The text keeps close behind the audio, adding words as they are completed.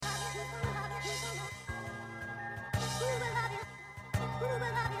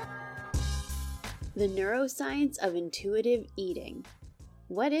The neuroscience of intuitive eating.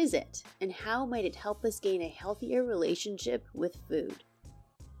 What is it, and how might it help us gain a healthier relationship with food?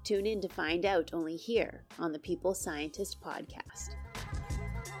 Tune in to find out only here on the People Scientist podcast.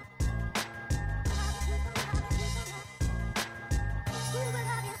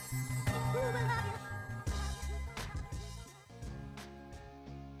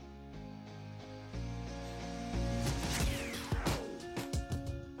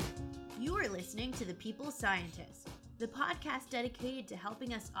 You are listening to the People Scientist, the podcast dedicated to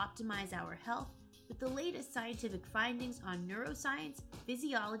helping us optimize our health with the latest scientific findings on neuroscience,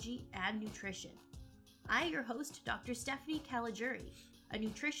 physiology, and nutrition. I, your host, Dr. Stephanie Caligiuri, a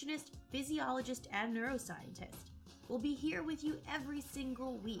nutritionist, physiologist, and neuroscientist, will be here with you every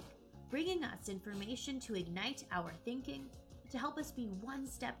single week, bringing us information to ignite our thinking, to help us be one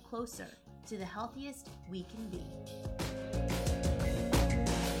step closer to the healthiest we can be.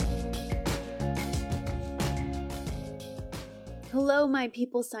 Hello, my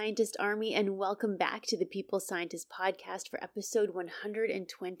People Scientist Army, and welcome back to the People Scientist podcast for episode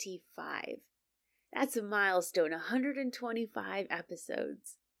 125. That's a milestone, 125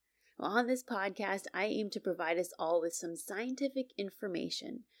 episodes. Well, on this podcast, I aim to provide us all with some scientific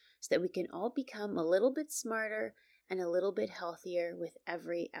information so that we can all become a little bit smarter and a little bit healthier with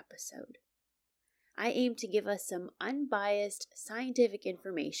every episode. I aim to give us some unbiased scientific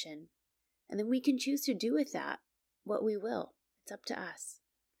information, and then we can choose to do with that what we will. It's up to us.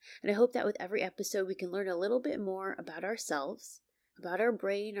 And I hope that with every episode we can learn a little bit more about ourselves, about our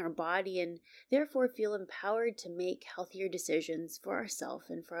brain, our body, and therefore feel empowered to make healthier decisions for ourselves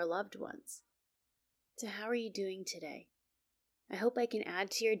and for our loved ones. So how are you doing today? I hope I can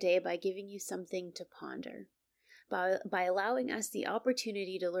add to your day by giving you something to ponder, by allowing us the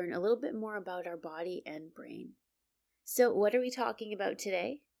opportunity to learn a little bit more about our body and brain. So what are we talking about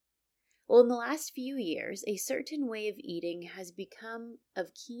today? Well, in the last few years, a certain way of eating has become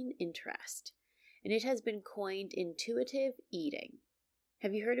of keen interest, and it has been coined intuitive eating.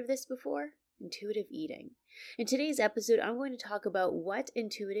 Have you heard of this before? Intuitive eating. In today's episode, I'm going to talk about what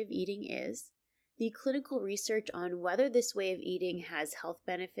intuitive eating is, the clinical research on whether this way of eating has health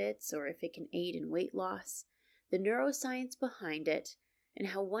benefits or if it can aid in weight loss, the neuroscience behind it, and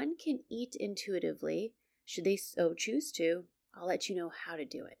how one can eat intuitively, should they so choose to. I'll let you know how to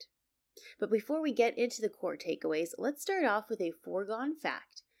do it. But before we get into the core takeaways, let's start off with a foregone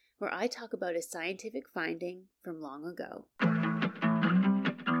fact, where I talk about a scientific finding from long ago.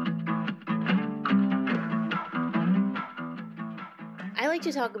 I like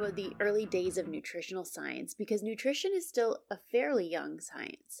to talk about the early days of nutritional science because nutrition is still a fairly young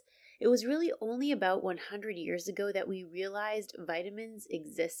science. It was really only about 100 years ago that we realized vitamins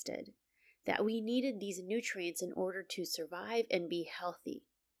existed, that we needed these nutrients in order to survive and be healthy.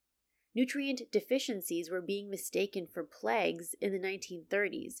 Nutrient deficiencies were being mistaken for plagues in the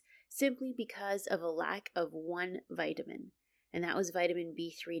 1930s simply because of a lack of one vitamin, and that was vitamin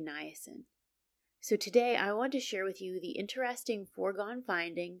B3 niacin. So today I want to share with you the interesting foregone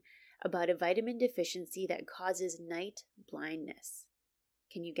finding about a vitamin deficiency that causes night blindness.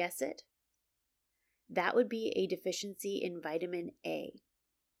 Can you guess it? That would be a deficiency in vitamin A.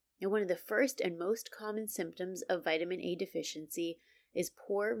 Now, one of the first and most common symptoms of vitamin A deficiency is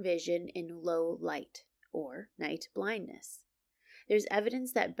poor vision in low light, or night blindness. There's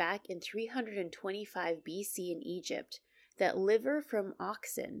evidence that back in 325 BC in Egypt, that liver from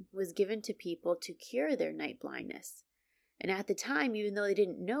oxen was given to people to cure their night blindness. And at the time, even though they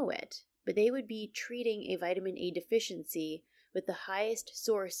didn't know it, but they would be treating a vitamin A deficiency with the highest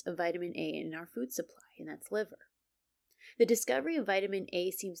source of vitamin A in our food supply, and that's liver. The discovery of vitamin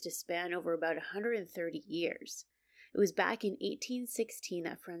A seems to span over about 130 years. It was back in 1816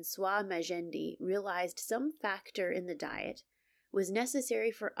 that Francois Magendie realized some factor in the diet was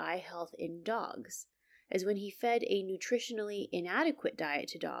necessary for eye health in dogs, as when he fed a nutritionally inadequate diet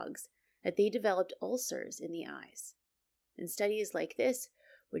to dogs, that they developed ulcers in the eyes. And studies like this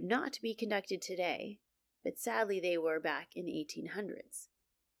would not be conducted today, but sadly they were back in the 1800s.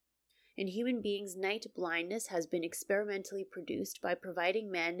 In human beings, night blindness has been experimentally produced by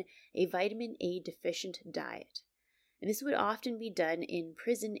providing men a vitamin A deficient diet. And this would often be done in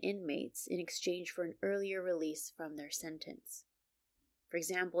prison inmates in exchange for an earlier release from their sentence. For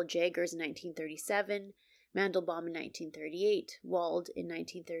example, Jaggers in 1937, Mandelbaum in 1938, Wald in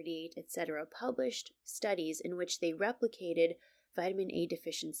 1938, etc. published studies in which they replicated vitamin A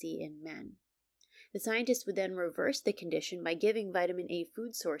deficiency in men. The scientists would then reverse the condition by giving vitamin A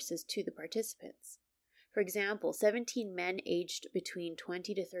food sources to the participants. For example, 17 men aged between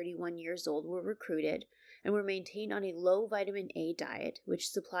 20 to 31 years old were recruited and were maintained on a low vitamin A diet, which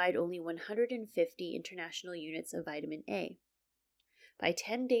supplied only 150 international units of vitamin A. By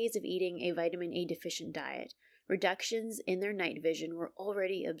 10 days of eating a vitamin A deficient diet, reductions in their night vision were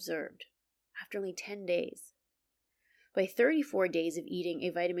already observed. After only 10 days. By 34 days of eating a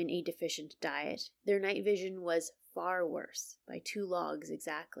vitamin A deficient diet, their night vision was far worse, by 2 logs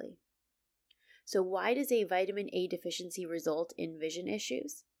exactly. So why does a vitamin A deficiency result in vision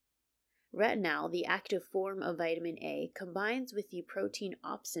issues? Retinal, the active form of vitamin A, combines with the protein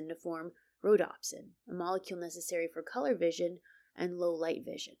opsin to form rhodopsin, a molecule necessary for color vision and low light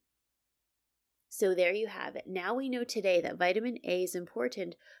vision. So there you have it. Now we know today that vitamin A is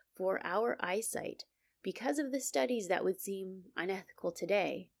important for our eyesight because of the studies that would seem unethical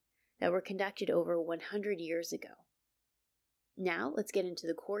today that were conducted over 100 years ago. Now let's get into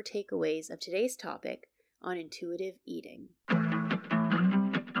the core takeaways of today's topic on intuitive eating.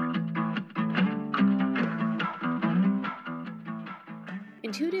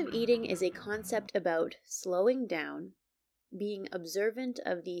 Intuitive eating is a concept about slowing down, being observant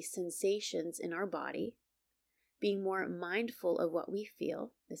of the sensations in our body, being more mindful of what we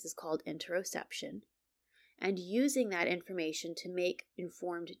feel, this is called interoception, and using that information to make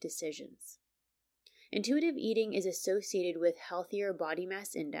informed decisions. Intuitive eating is associated with healthier body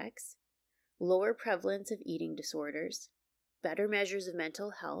mass index, lower prevalence of eating disorders, better measures of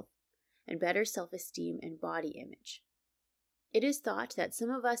mental health, and better self-esteem and body image. It is thought that some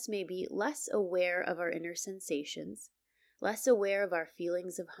of us may be less aware of our inner sensations, less aware of our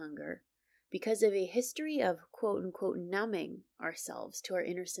feelings of hunger, because of a history of quote-unquote numbing ourselves to our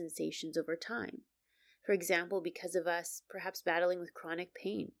inner sensations over time. For example, because of us perhaps battling with chronic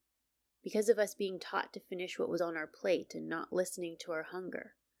pain, because of us being taught to finish what was on our plate and not listening to our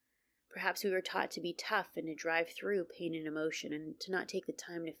hunger. Perhaps we were taught to be tough and to drive through pain and emotion and to not take the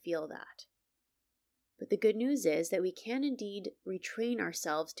time to feel that. But the good news is that we can indeed retrain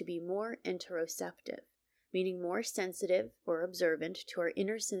ourselves to be more interoceptive, meaning more sensitive or observant to our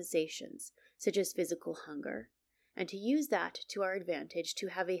inner sensations, such as physical hunger, and to use that to our advantage to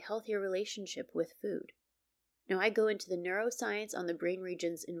have a healthier relationship with food. Now, I go into the neuroscience on the brain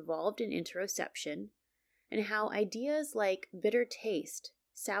regions involved in interoception and how ideas like bitter taste,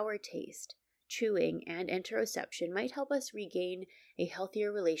 sour taste, chewing, and interoception might help us regain a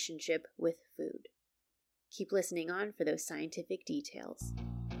healthier relationship with food. Keep listening on for those scientific details.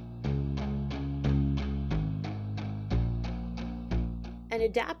 An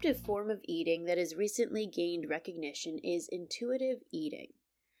adaptive form of eating that has recently gained recognition is intuitive eating.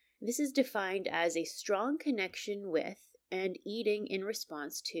 This is defined as a strong connection with and eating in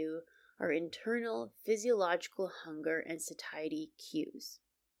response to our internal physiological hunger and satiety cues.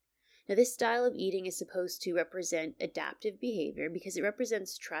 Now, this style of eating is supposed to represent adaptive behavior because it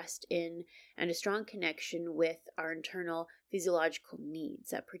represents trust in and a strong connection with our internal physiological needs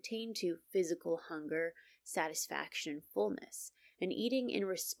that pertain to physical hunger, satisfaction, and fullness, and eating in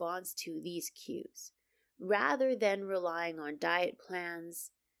response to these cues, rather than relying on diet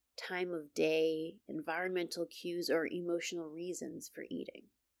plans, time of day, environmental cues, or emotional reasons for eating.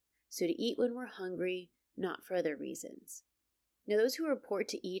 So to eat when we're hungry, not for other reasons. Now, those who report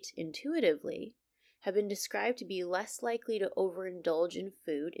to eat intuitively have been described to be less likely to overindulge in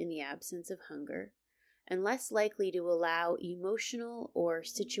food in the absence of hunger, and less likely to allow emotional or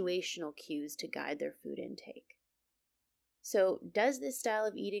situational cues to guide their food intake. So, does this style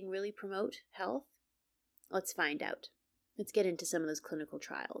of eating really promote health? Let's find out. Let's get into some of those clinical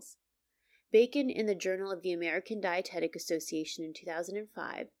trials. Bacon in the Journal of the American Dietetic Association in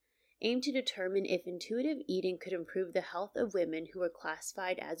 2005 aimed to determine if intuitive eating could improve the health of women who were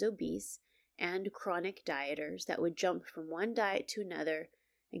classified as obese and chronic dieters that would jump from one diet to another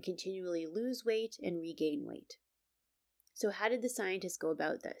and continually lose weight and regain weight. So how did the scientists go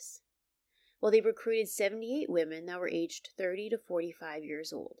about this? Well, they recruited 78 women that were aged 30 to 45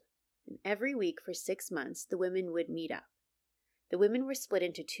 years old. And every week for 6 months, the women would meet up. The women were split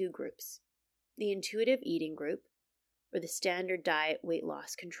into 2 groups, the intuitive eating group or the standard diet weight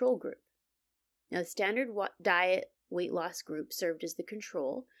loss control group. Now, the standard diet weight loss group served as the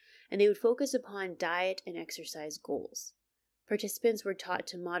control, and they would focus upon diet and exercise goals. Participants were taught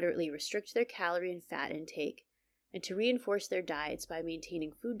to moderately restrict their calorie and fat intake and to reinforce their diets by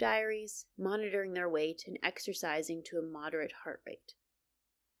maintaining food diaries, monitoring their weight, and exercising to a moderate heart rate.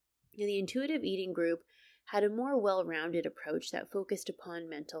 Now, the intuitive eating group had a more well-rounded approach that focused upon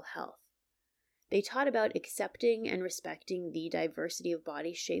mental health. They taught about accepting and respecting the diversity of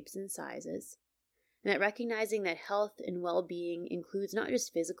body shapes and sizes. and that recognizing that health and well-being includes not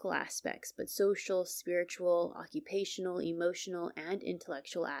just physical aspects, but social, spiritual, occupational, emotional, and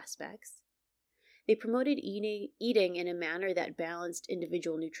intellectual aspects. They promoted eating in a manner that balanced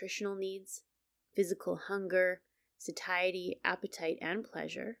individual nutritional needs, physical hunger, satiety, appetite, and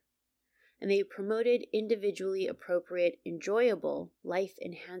pleasure. And they promoted individually appropriate, enjoyable,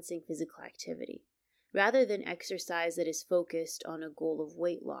 life-enhancing physical activity, rather than exercise that is focused on a goal of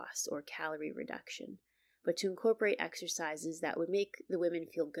weight loss or calorie reduction, but to incorporate exercises that would make the women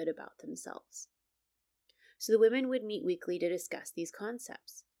feel good about themselves. So the women would meet weekly to discuss these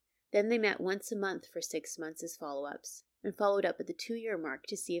concepts. Then they met once a month for 6 months as follow-ups, and followed up at the 2-year mark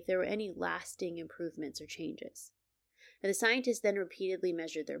to see if there were any lasting improvements or changes. And the scientists then repeatedly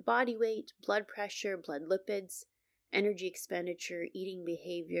measured their body weight, blood pressure, blood lipids, energy expenditure, eating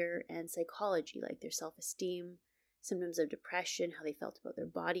behavior, and psychology like their self-esteem, symptoms of depression, how they felt about their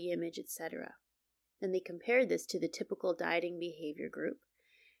body image, etc. Then they compared this to the typical dieting behavior group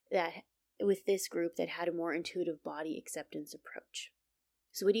with this group that had a more intuitive body acceptance approach.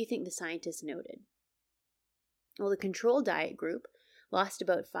 So what do you think the scientists noted? Well, the control diet group lost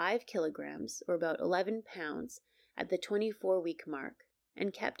about 5 kilograms, or about 11 pounds, at the 24-week mark,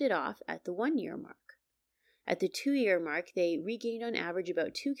 and kept it off at the 1-year mark. At the 2-year mark, they regained on average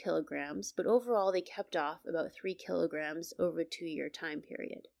about 2 kilograms, but overall they kept off about 3 kilograms over a 2-year time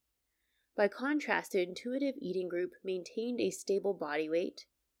period. By contrast, the intuitive eating group maintained a stable body weight,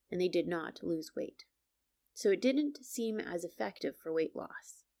 and they did not lose weight. So it didn't seem as effective for weight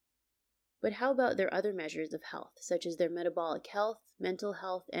loss. But how about their other measures of health, such as their metabolic health, mental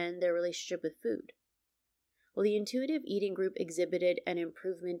health, and their relationship with food? Well, the intuitive eating group exhibited an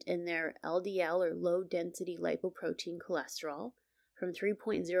improvement in their LDL, or low-density lipoprotein cholesterol, from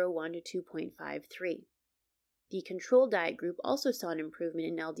 3.01 to 2.53. The control diet group also saw an improvement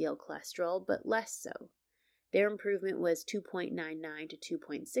in LDL cholesterol, but less so. Their improvement was 2.99 to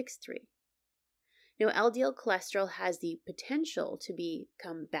 2.63. Now, LDL cholesterol has the potential to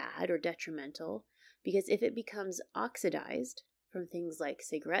become bad or detrimental because if it becomes oxidized from things like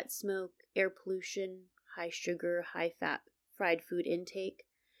cigarette smoke, air pollution, high sugar, high fat fried food intake,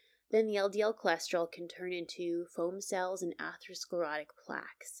 then the LDL cholesterol can turn into foam cells and atherosclerotic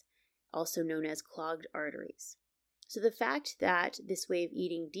plaques, also known as clogged arteries. So the fact that this way of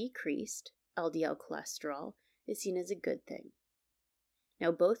eating decreased LDL cholesterol is seen as a good thing.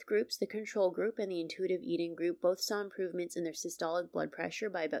 Now, both groups, the control group and the intuitive eating group, both saw improvements in their systolic blood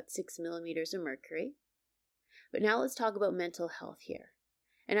pressure by about 6 millimeters of mercury. But now let's talk about mental health here.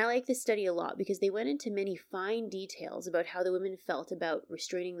 And I like this study a lot because they went into many fine details about how the women felt about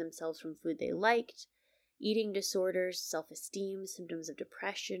restraining themselves from food they liked, eating disorders, self-esteem, symptoms of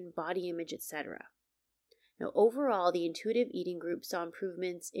depression, body image, etc. Now, overall, the intuitive eating group saw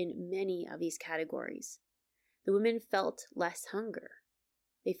improvements in many of these categories. The women felt less hunger.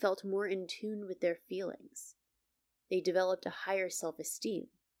 They felt more in tune with their feelings. They developed a higher self-esteem,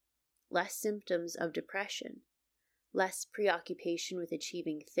 less symptoms of depression, less preoccupation with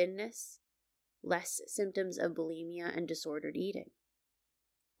achieving thinness, less symptoms of bulimia and disordered eating.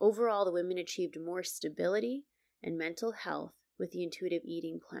 Overall, the women achieved more stability and mental health with the intuitive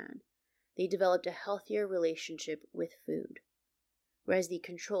eating plan. They developed a healthier relationship with food, whereas the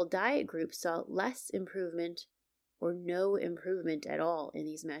controlled diet group saw less improvement or no improvement at all in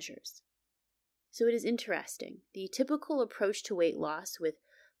these measures. So it is interesting. The typical approach to weight loss with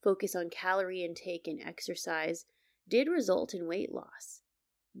focus on calorie intake and exercise did result in weight loss,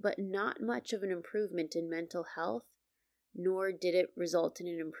 but not much of an improvement in mental health, nor did it result in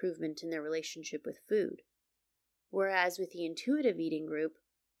an improvement in their relationship with food. Whereas with the intuitive eating group,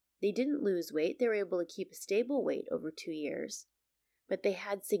 they didn't lose weight, they were able to keep a stable weight over 2 years, but they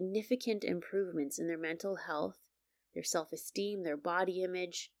had significant improvements in their mental health, their self-esteem, their body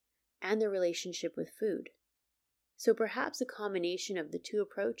image, and their relationship with food. So perhaps a combination of the two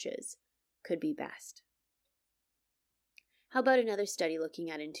approaches could be best. How about another study looking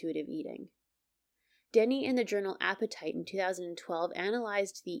at intuitive eating? Denny in the journal Appetite in 2012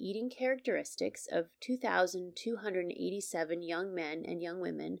 analyzed the eating characteristics of 2,287 young men and young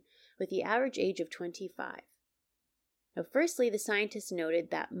women with the average age of 25. Now, firstly, the scientists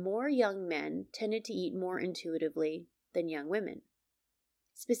noted that more young men tended to eat more intuitively than young women.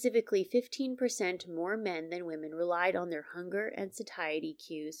 Specifically, 15% more men than women relied on their hunger and satiety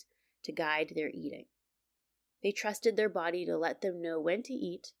cues to guide their eating. They trusted their body to let them know when to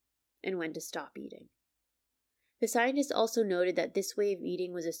eat and when to stop eating. The scientists also noted that this way of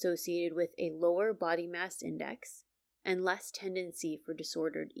eating was associated with a lower body mass index and less tendency for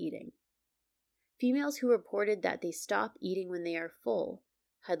disordered eating. Females who reported that they stop eating when they are full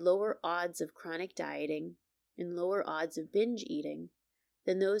had lower odds of chronic dieting and lower odds of binge eating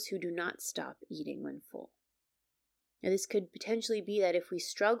than those who do not stop eating when full. Now, this could potentially be that if we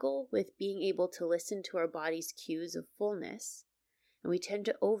struggle with being able to listen to our body's cues of fullness, and we tend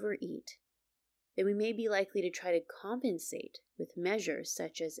to overeat, then we may be likely to try to compensate with measures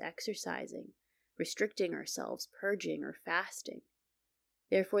such as exercising, restricting ourselves, purging, or fasting.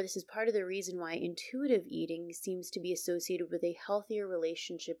 Therefore, this is part of the reason why intuitive eating seems to be associated with a healthier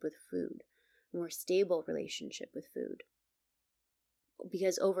relationship with food, a more stable relationship with food.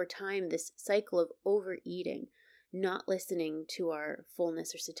 Because over time, this cycle of overeating, not listening to our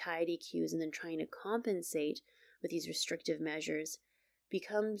fullness or satiety cues, and then trying to compensate with these restrictive measures,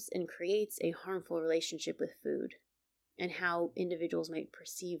 becomes and creates a harmful relationship with food and how individuals might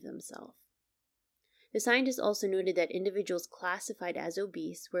perceive themselves. The scientists also noted that individuals classified as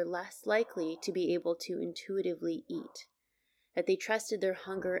obese were less likely to be able to intuitively eat, that they trusted their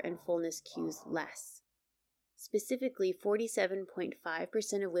hunger and fullness cues less. Specifically,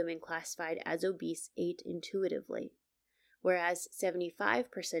 47.5% of women classified as obese ate intuitively, whereas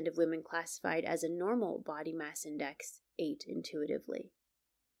 75% of women classified as a normal body mass index ate intuitively.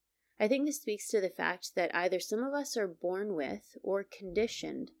 I think this speaks to the fact that either some of us are born with or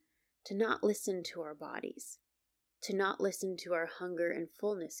conditioned to not listen to our bodies, to not listen to our hunger and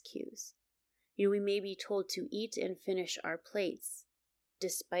fullness cues. We may be told to eat and finish our plates,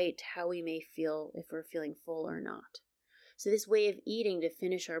 despite how we may feel if we're feeling full or not. So this way of eating to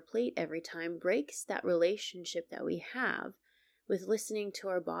finish our plate every time breaks that relationship that we have with listening to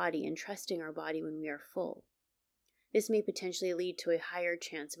our body and trusting our body when we are full. This may potentially lead to a higher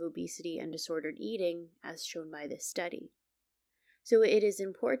chance of obesity and disordered eating, as shown by this study. So it is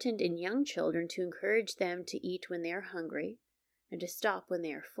important in young children to encourage them to eat when they are hungry and to stop when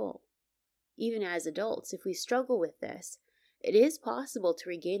they are full. Even as adults, if we struggle with this, it is possible to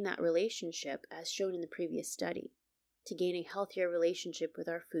regain that relationship as shown in the previous study, to gain a healthier relationship with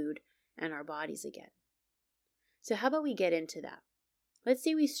our food and our bodies again. So how about we get into that? Let's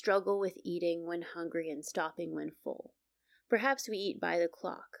say we struggle with eating when hungry and stopping when full. Perhaps we eat by the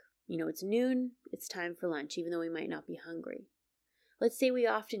clock. It's noon, it's time for lunch, even though we might not be hungry. Let's say we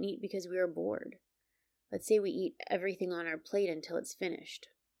often eat because we are bored. Let's say we eat everything on our plate until it's finished.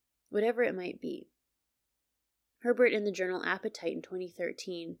 Whatever it might be. Herbert in the journal Appetite in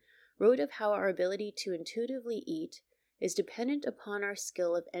 2013 wrote of how our ability to intuitively eat is dependent upon our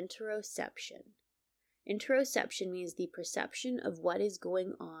skill of interoception. Interoception means the perception of what is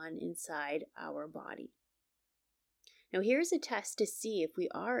going on inside our body. Now here's a test to see if we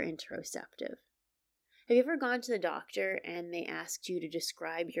are interoceptive. Have you ever gone to the doctor and they asked you to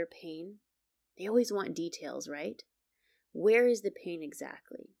describe your pain? They always want details, right? Where is the pain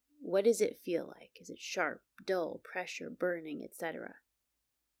exactly? What does it feel like? Is it sharp, dull, pressure, burning, etc.?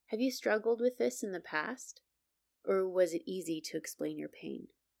 Have you struggled with this in the past? Or was it easy to explain your pain?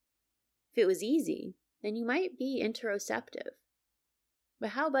 If it was easy, then you might be interoceptive. But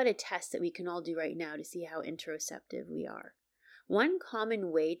how about a test that we can all do right now to see how interoceptive we are? One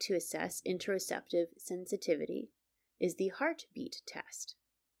common way to assess interoceptive sensitivity is the heartbeat test.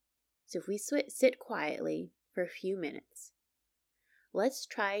 So if we sit quietly for a few minutes, let's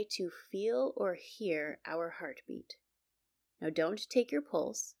try to feel or hear our heartbeat. Now don't take your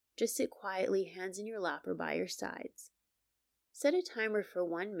pulse, just sit quietly, hands in your lap or by your sides. Set a timer for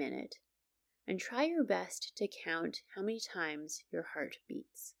 1 minute and try your best to count how many times your heart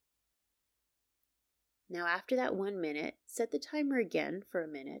beats. Now after that 1 minute, set the timer again for a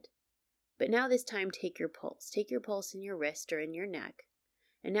minute, but now this time take your pulse. Take your pulse in your wrist or in your neck,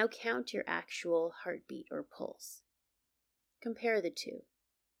 and now count your actual heartbeat or pulse. Compare the two.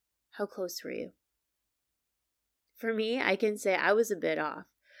 How close were you? For me, I can say I was a bit off.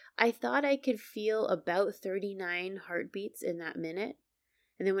 I thought I could feel about 39 heartbeats in that minute,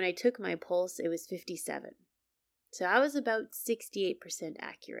 and then when I took my pulse, it was 57. So I was about 68%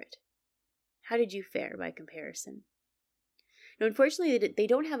 accurate. How did you fare by comparison? Now, unfortunately, they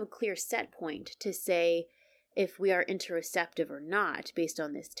don't have a clear set point to say if we are interoceptive or not based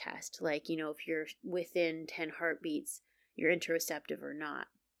on this test. Like, if you're within 10 heartbeats, you're interoceptive or not.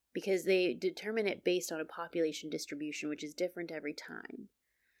 Because they determine it based on a population distribution, which is different every time.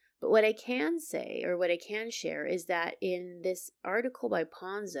 But what I can say, or what I can share, is that in this article by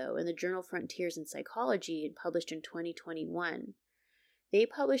Ponzo in the journal Frontiers in Psychology, published in 2021, they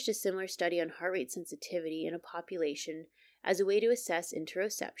published a similar study on heart rate sensitivity in a population as a way to assess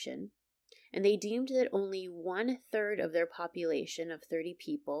interoception, and they deemed that only 1/3 of their population of 30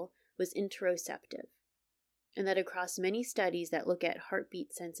 people was interoceptive, and that across many studies that look at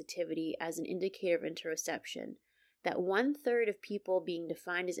heartbeat sensitivity as an indicator of interoception, that 1/3 of people being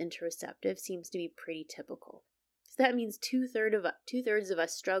defined as interoceptive seems to be pretty typical. So that means two-thirds of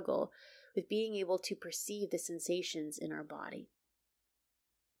us struggle with being able to perceive the sensations in our body.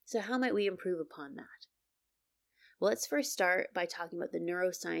 So how might we improve upon that? Well, let's first start by talking about the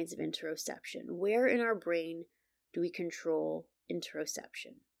neuroscience of interoception. Where in our brain do we control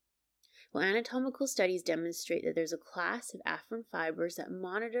interoception? Well, anatomical studies demonstrate that there's a class of afferent fibers that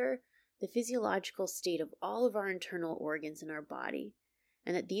monitor the physiological state of all of our internal organs in our body,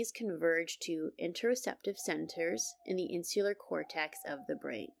 and that these converge to interoceptive centers in the insular cortex of the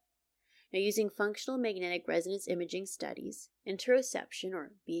brain. Now, using functional magnetic resonance imaging studies, interoception,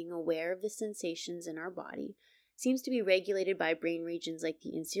 or being aware of the sensations in our body, seems to be regulated by brain regions like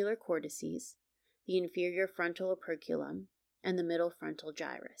the insular cortices, the inferior frontal operculum, and the middle frontal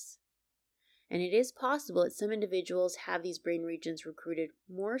gyrus. And it is possible that some individuals have these brain regions recruited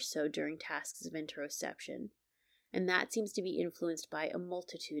more so during tasks of interoception, and that seems to be influenced by a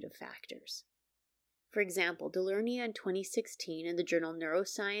multitude of factors. For example, Delernia in 2016 in the journal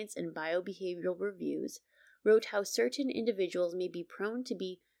Neuroscience and Biobehavioral Reviews wrote how certain individuals may be prone to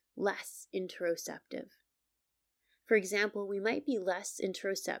be less interoceptive. For example, we might be less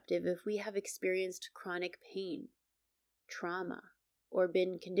interoceptive if we have experienced chronic pain, trauma, or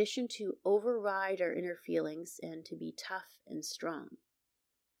been conditioned to override our inner feelings and to be tough and strong.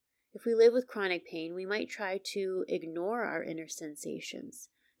 If we live with chronic pain, we might try to ignore our inner sensations,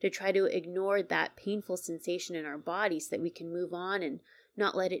 to try to ignore that painful sensation in our body so that we can move on and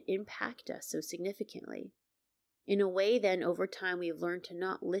not let it impact us so significantly. In a way, then, over time, we've learned to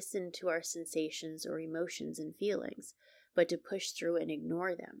not listen to our sensations or emotions and feelings, but to push through and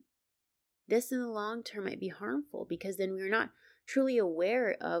ignore them. This in the long term might be harmful because then we're not truly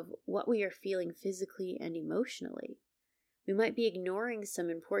aware of what we are feeling physically and emotionally. We might be ignoring some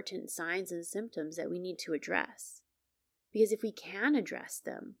important signs and symptoms that we need to address. Because if we can address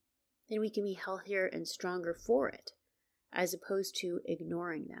them, then we can be healthier and stronger for it, as opposed to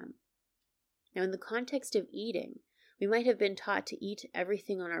ignoring them. Now, in the context of eating, we might have been taught to eat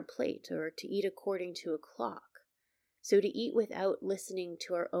everything on our plate or to eat according to a clock. So to eat without listening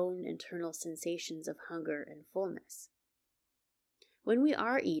to our own internal sensations of hunger and fullness. When we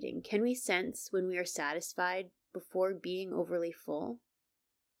are eating, can we sense when we are satisfied before being overly full?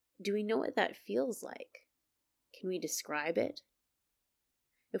 Do we know what that feels like? Can we describe it?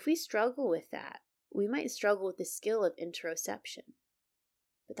 If we struggle with that, we might struggle with the skill of interoception.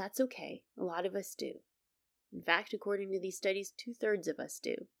 But that's okay. A lot of us do. In fact, according to these studies, 2/3 of us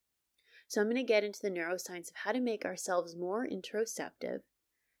do. So I'm going to get into the neuroscience of how to make ourselves more interoceptive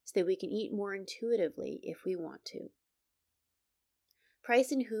so that we can eat more intuitively if we want to.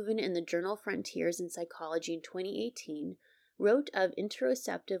 Price and Hooven in the journal Frontiers in Psychology in 2018 wrote of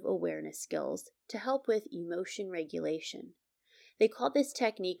interoceptive awareness skills to help with emotion regulation. They called this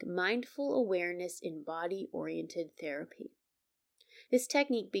technique mindful awareness in body-oriented therapy. This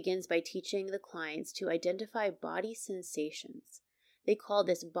technique begins by teaching the clients to identify body sensations. They call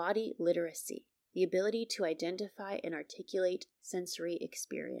this body literacy, the ability to identify and articulate sensory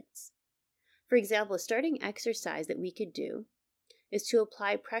experience. For example, a starting exercise that we could do is to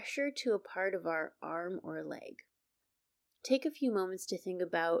apply pressure to a part of our arm or leg. Take a few moments to think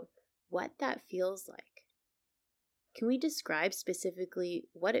about what that feels like. Can we describe specifically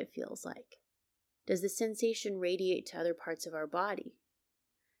what it feels like? Does the sensation radiate to other parts of our body?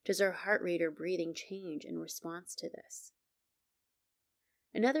 Does our heart rate or breathing change in response to this?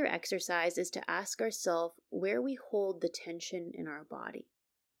 Another exercise is to ask ourselves where we hold the tension in our body.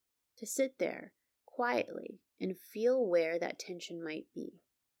 To sit there quietly and feel where that tension might be.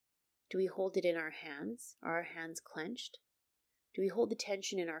 Do we hold it in our hands? Are our hands clenched? Do we hold the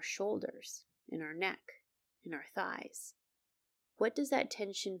tension in our shoulders, in our neck, in our thighs? What does that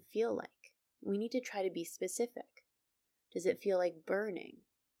tension feel like? We need to try to be specific. Does it feel like burning,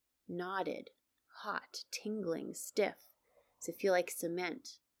 knotted, hot, tingling, stiff? Does it feel like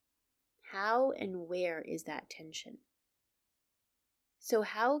cement? How and where is that tension? So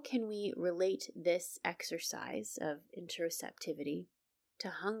how can we relate this exercise of interoceptivity to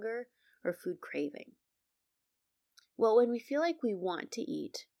hunger or food craving? Well, when we feel like we want to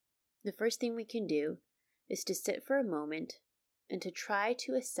eat, the first thing we can do is to sit for a moment and to try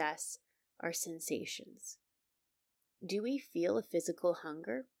to assess our sensations. Do we feel a physical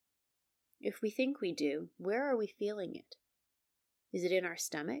hunger? If we think we do, where are we feeling it? Is it in our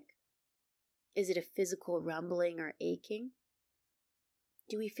stomach? Is it a physical rumbling or aching?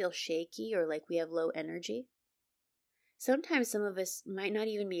 Do we feel shaky or like we have low energy? Sometimes some of us might not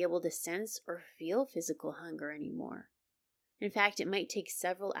even be able to sense or feel physical hunger anymore. In fact, it might take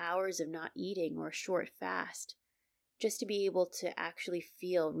several hours of not eating or a short fast just to be able to actually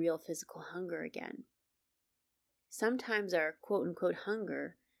feel real physical hunger again. Sometimes our quote-unquote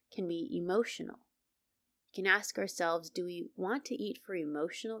hunger can be emotional. We can ask ourselves, do we want to eat for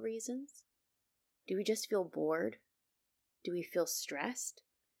emotional reasons? Do we just feel bored? Do we feel stressed?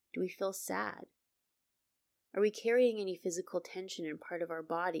 Do we feel sad? Are we carrying any physical tension in part of our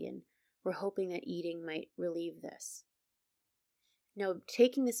body and we're hoping that eating might relieve this? Now,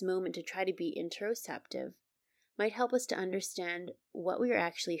 taking this moment to try to be interoceptive might help us to understand what we are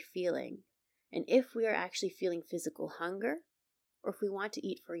actually feeling and if we are actually feeling physical hunger or if we want to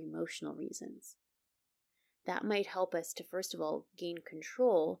eat for emotional reasons. That might help us to, first of all, gain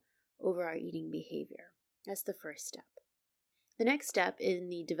control over our eating behavior. That's the first step. The next step in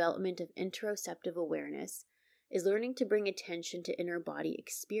the development of interoceptive awareness is learning to bring attention to inner body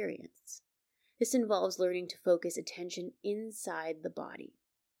experience. This involves learning to focus attention inside the body.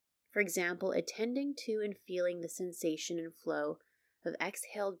 For example, attending to and feeling the sensation and flow of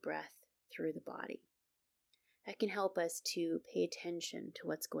exhaled breath through the body. That can help us to pay attention to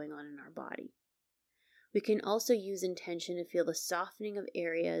what's going on in our body. We can also use intention to feel the softening of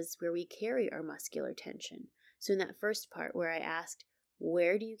areas where we carry our muscular tension. So in that first part where I asked,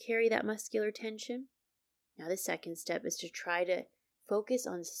 where do you carry that muscular tension? Now the second step is to try to focus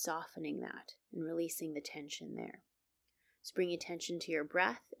on softening that and releasing the tension there. So bring attention to your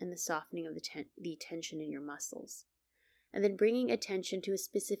breath and the softening of the tension in your muscles. And then bringing attention to a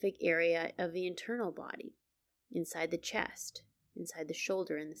specific area of the internal body, inside the chest, inside the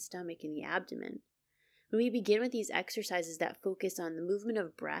shoulder and the stomach and the abdomen. When we begin with these exercises that focus on the movement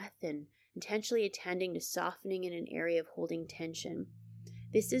of breath and intentionally attending to softening in an area of holding tension,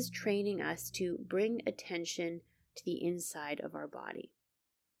 this is training us to bring attention to the inside of our body.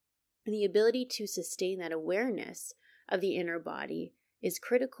 And the ability to sustain that awareness of the inner body is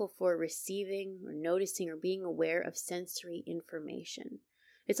critical for receiving or noticing or being aware of sensory information.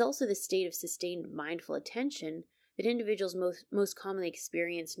 It's also the state of sustained mindful attention that individuals most commonly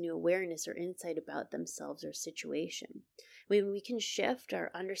experience new awareness or insight about themselves or situation. When we can shift our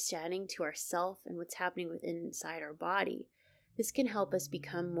understanding to ourself and what's happening within inside our body, this can help us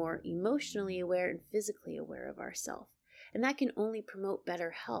become more emotionally aware and physically aware of ourselves. And that can only promote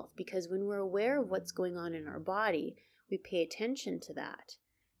better health, because when we're aware of what's going on in our body, we pay attention to that.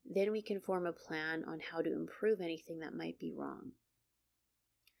 Then we can form a plan on how to improve anything that might be wrong.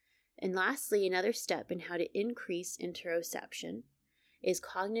 And lastly, another step in how to increase interoception is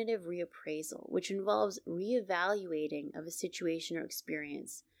cognitive reappraisal, which involves reevaluating of a situation or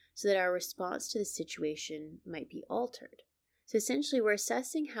experience so that our response to the situation might be altered. So essentially, we're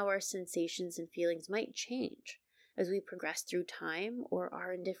assessing how our sensations and feelings might change as we progress through time or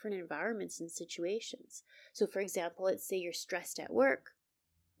are in different environments and situations. So for example, let's say you're stressed at work.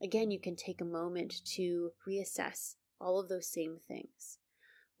 Again, you can take a moment to reassess all of those same things.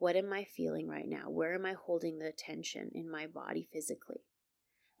 What am I feeling right now? Where am I holding the tension in my body physically?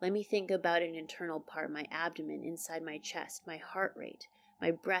 Let me think about an internal part, my abdomen, inside my chest, my heart rate,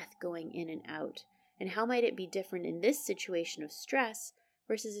 my breath going in and out. And how might it be different in this situation of stress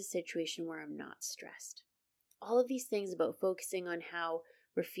versus a situation where I'm not stressed? All of these things about focusing on how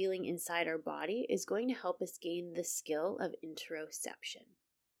we're feeling inside our body is going to help us gain the skill of interoception.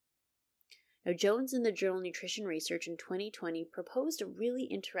 Now, Jones in the journal Nutrition Research in 2020 proposed a really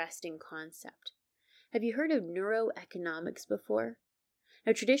interesting concept. Have you heard of neuroeconomics before?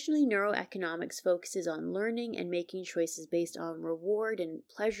 Now, traditionally, neuroeconomics focuses on learning and making choices based on reward and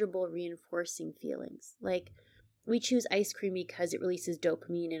pleasurable reinforcing feelings. Like, we choose ice cream because it releases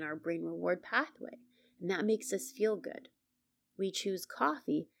dopamine in our brain reward pathway, and that makes us feel good. We choose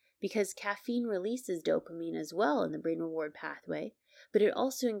coffee because caffeine releases dopamine as well in the brain reward pathway, but it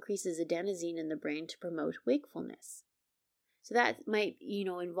also increases adenosine in the brain to promote wakefulness. So that might,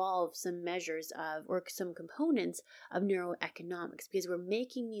 involve some measures of, or some components of neuroeconomics, because we're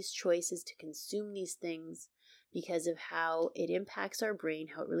making these choices to consume these things because of how it impacts our brain,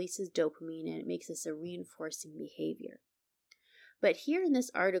 how it releases dopamine, and it makes us a reinforcing behavior. But here in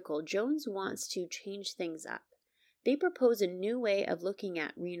this article, Jones wants to change things up. They propose a new way of looking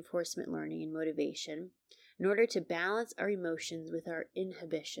at reinforcement learning and motivation in order to balance our emotions with our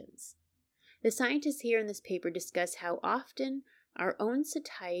inhibitions. The scientists here in this paper discuss how often our own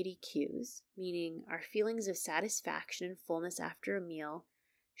satiety cues, meaning our feelings of satisfaction and fullness after a meal,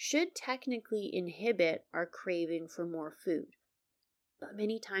 should technically inhibit our craving for more food. But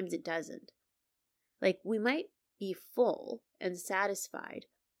many times it doesn't. Like, we might be full and satisfied,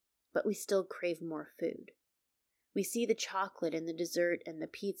 but we still crave more food. We see the chocolate and the dessert and the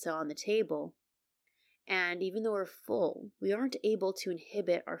pizza on the table, and even though we're full, we aren't able to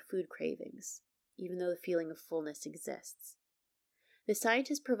inhibit our food cravings. even though the feeling of fullness exists. The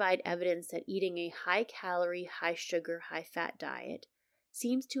scientists provide evidence that eating a high-calorie, high-sugar, high-fat diet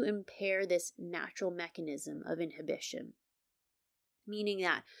seems to impair this natural mechanism of inhibition, meaning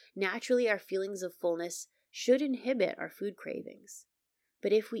that naturally our feelings of fullness should inhibit our food cravings.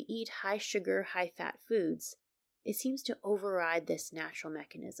 But if we eat high-sugar, high-fat foods, it seems to override this natural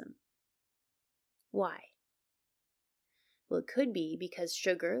mechanism. Why? Well, it could be because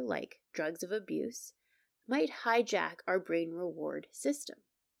sugar, like drugs of abuse, might hijack our brain reward system.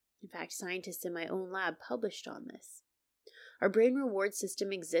 In fact, scientists in my own lab published on this. Our brain reward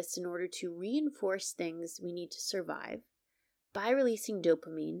system exists in order to reinforce things we need to survive by releasing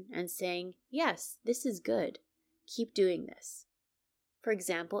dopamine and saying, yes, this is good. Keep doing this. For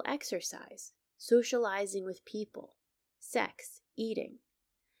example, exercise, socializing with people, sex, eating.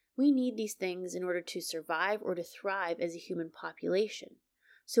 We need these things in order to survive or to thrive as a human population.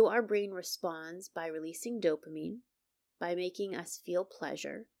 So our brain responds by releasing dopamine, by making us feel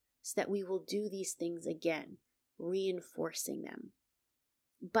pleasure, so that we will do these things again, reinforcing them.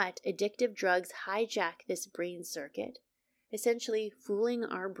 But addictive drugs hijack this brain circuit, essentially fooling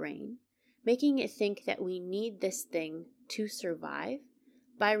our brain, making it think that we need this thing to survive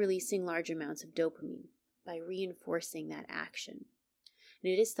by releasing large amounts of dopamine, by reinforcing that action.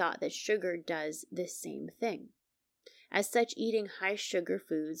 And it is thought that sugar does this same thing. As such, eating high-sugar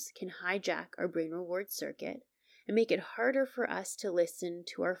foods can hijack our brain reward circuit and make it harder for us to listen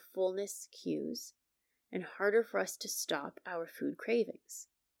to our fullness cues and harder for us to stop our food cravings.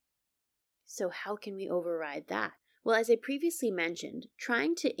 So how can we override that? Well, as I previously mentioned,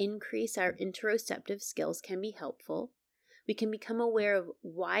 trying to increase our interoceptive skills can be helpful. We can become aware of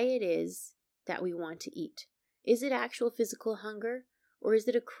why it is that we want to eat. Is it actual physical hunger? Or is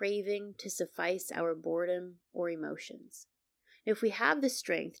it a craving to suffice our boredom or emotions? If we have the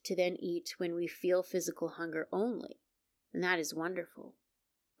strength to then eat when we feel physical hunger only, then that is wonderful.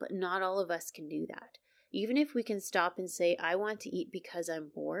 But not all of us can do that. Even if we can stop and say, I want to eat because I'm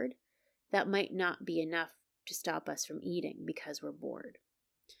bored, that might not be enough to stop us from eating because we're bored.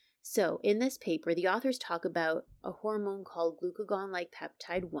 So in this paper, the authors talk about a hormone called glucagon-like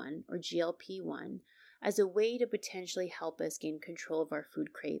peptide 1, or GLP-1, as a way to potentially help us gain control of our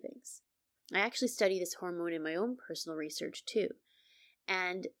food cravings. I actually study this hormone in my own personal research too.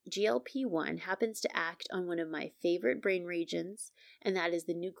 And GLP-1 happens to act on one of my favorite brain regions, and that is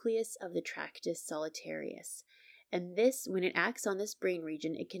the nucleus of the tractus solitarius. And this, when it acts on this brain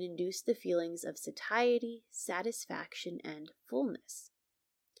region, it can induce the feelings of satiety, satisfaction, and fullness.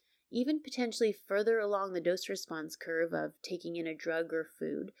 Even potentially further along the dose-response curve of taking in a drug or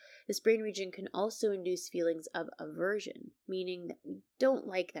food, this brain region can also induce feelings of aversion, meaning that we don't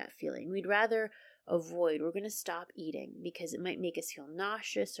like that feeling. We'd rather avoid. We're going to stop eating because it might make us feel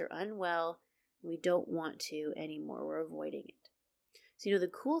nauseous or unwell. We don't want to anymore. We're avoiding it. So, the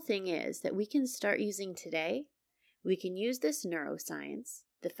cool thing is that we can start using today. We can use this neuroscience,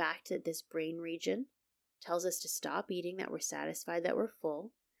 the fact that this brain region tells us to stop eating, that we're satisfied, that we're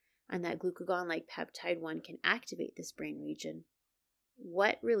full, and that glucagon-like peptide 1 can activate this brain region.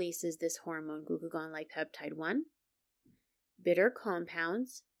 What releases this hormone, glucagon-like peptide 1? Bitter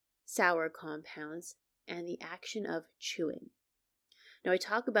compounds, sour compounds, and the action of chewing. Now, I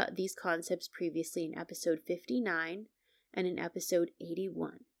talked about these concepts previously in episode 59 and in episode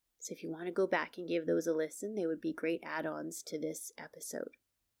 81. So if you want to go back and give those a listen, they would be great add-ons to this episode.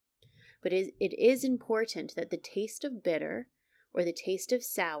 But it is important that the taste of bitter or the taste of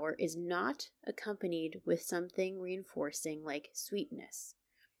sour is not accompanied with something reinforcing like sweetness.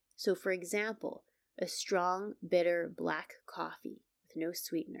 So for example, a strong, bitter black coffee with no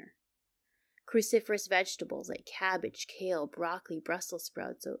sweetener. Cruciferous vegetables like cabbage, kale, broccoli, Brussels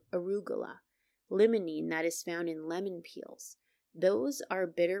sprouts, arugula, limonene that is found in lemon peels. Those are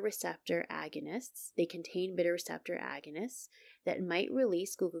bitter receptor agonists. They contain bitter receptor agonists that might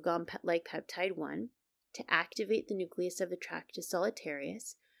release glucagon-like peptide 1 to activate the nucleus of the tractus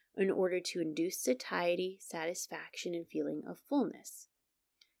solitarius in order to induce satiety, satisfaction, and feeling of fullness.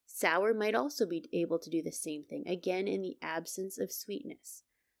 Sour might also be able to do the same thing, again in the absence of sweetness.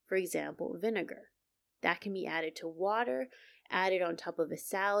 For example, vinegar. That can be added to water, added on top of a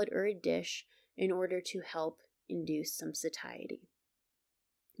salad or a dish in order to help induce some satiety.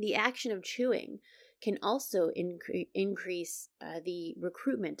 The action of chewing can also increase the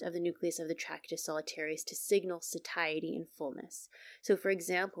recruitment of the nucleus of the tractus solitarius to signal satiety and fullness. So for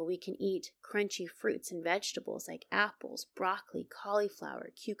example, we can eat crunchy fruits and vegetables like apples, broccoli,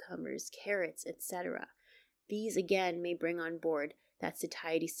 cauliflower, cucumbers, carrots, etc. These again may bring on board that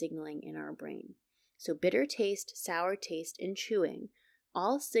satiety signaling in our brain. So bitter taste, sour taste, and chewing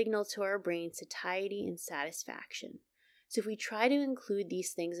all signal to our brain satiety and satisfaction. So if we try to include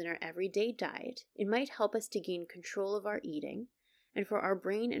these things in our everyday diet, it might help us to gain control of our eating and for our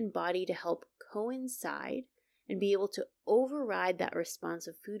brain and body to help coincide and be able to override that response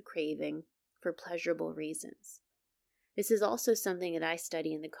of food craving for pleasurable reasons. This is also something that I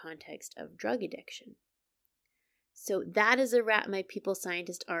study in the context of drug addiction. So that is a wrap, my people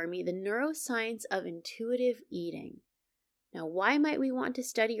scientist army, the neuroscience of intuitive eating. Now, why might we want to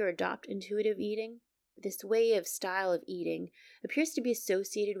study or adopt intuitive eating? This way of style of eating appears to be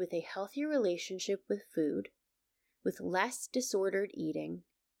associated with a healthier relationship with food, with less disordered eating,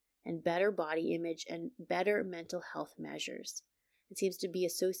 and better body image and better mental health measures. It seems to be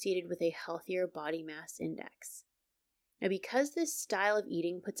associated with a healthier body mass index. Now, because this style of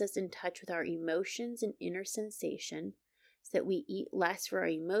eating puts us in touch with our emotions and inner sensation, so that we eat less for our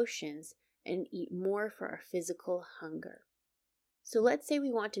emotions and eat more for our physical hunger. So let's say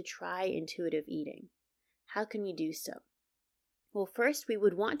we want to try intuitive eating. How can we do so? Well, first we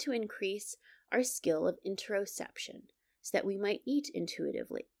would want to increase our skill of interoception so that we might eat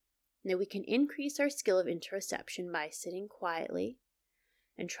intuitively. Now we can increase our skill of interoception by sitting quietly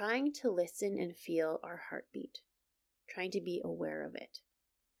and trying to listen and feel our heartbeat, trying to be aware of it,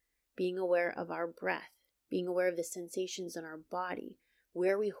 being aware of our breath, being aware of the sensations in our body,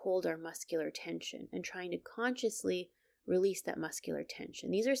 where we hold our muscular tension, and trying to consciously release that muscular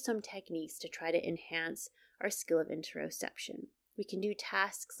tension. These are some techniques to try to enhance our skill of interoception. We can do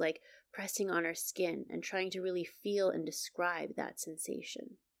tasks like pressing on our skin and trying to really feel and describe that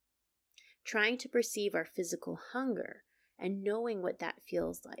sensation. Trying to perceive our physical hunger and knowing what that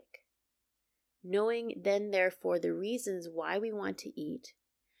feels like. Knowing then, therefore, the reasons why we want to eat.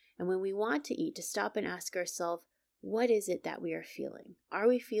 And when we want to eat, to stop and ask ourselves, what is it that we are feeling? Are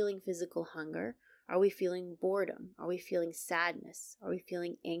we feeling physical hunger? Are we feeling boredom? Are we feeling sadness? Are we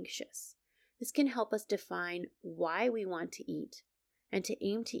feeling anxious? This can help us define why we want to eat and to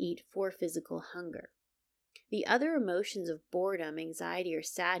aim to eat for physical hunger. The other emotions of boredom, anxiety, or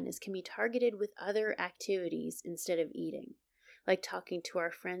sadness can be targeted with other activities instead of eating, like talking to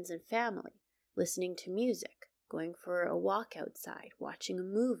our friends and family, listening to music, going for a walk outside, watching a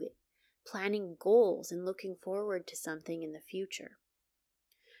movie, planning goals, and looking forward to something in the future.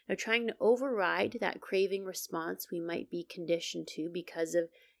 Now, trying to override that craving response we might be conditioned to because of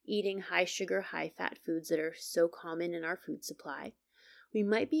eating high sugar, high fat foods that are so common in our food supply, we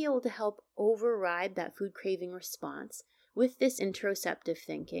might be able to help override that food craving response with this interoceptive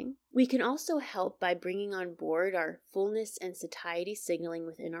thinking. We can also help by bringing on board our fullness and satiety signaling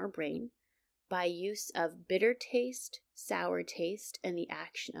within our brain by use of bitter taste, sour taste, and the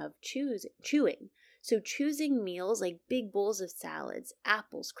action of chewing. So choosing meals like big bowls of salads,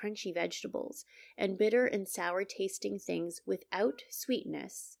 apples, crunchy vegetables, and bitter and sour tasting things without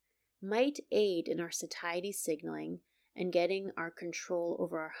sweetness might aid in our satiety signaling and getting our control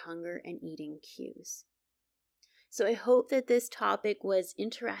over our hunger and eating cues. So I hope that this topic was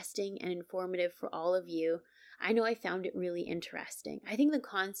interesting and informative for all of you. I know I found it really interesting. I think the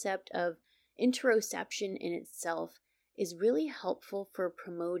concept of interoception in itself is really helpful for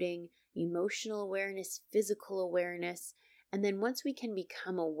promoting emotional awareness, physical awareness, and then once we can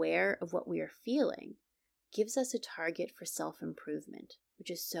become aware of what we are feeling, gives us a target for self-improvement,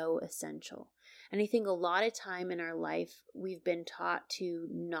 which is so essential. And I think a lot of time in our life, we've been taught to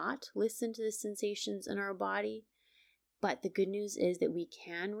not listen to the sensations in our body, but the good news is that we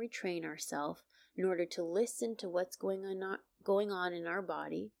can retrain ourselves in order to listen to what's going on in our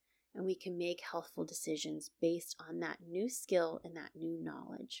body, and we can make healthful decisions based on that new skill and that new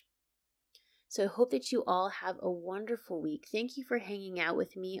knowledge. So I hope that you all have a wonderful week. Thank you for hanging out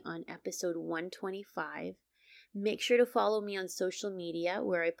with me on episode 125. Make sure to follow me on social media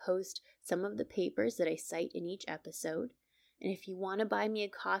where I post some of the papers that I cite in each episode. And if you want to buy me a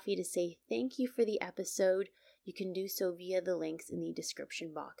coffee to say thank you for the episode, you can do so via the links in the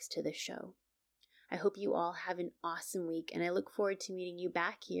description box to the show. I hope you all have an awesome week, and I look forward to meeting you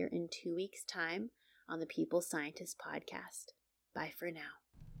back here in 2 weeks' time on the People Scientist Podcast. Bye for now.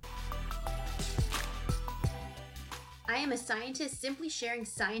 I am a scientist simply sharing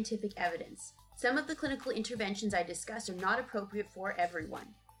scientific evidence. Some of the clinical interventions I discuss are not appropriate for everyone.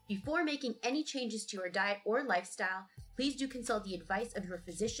 Before making any changes to your diet or lifestyle, please do consult the advice of your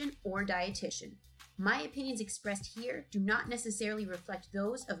physician or dietitian. My opinions expressed here do not necessarily reflect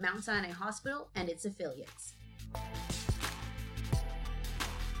those of Mount Sinai Hospital and its affiliates.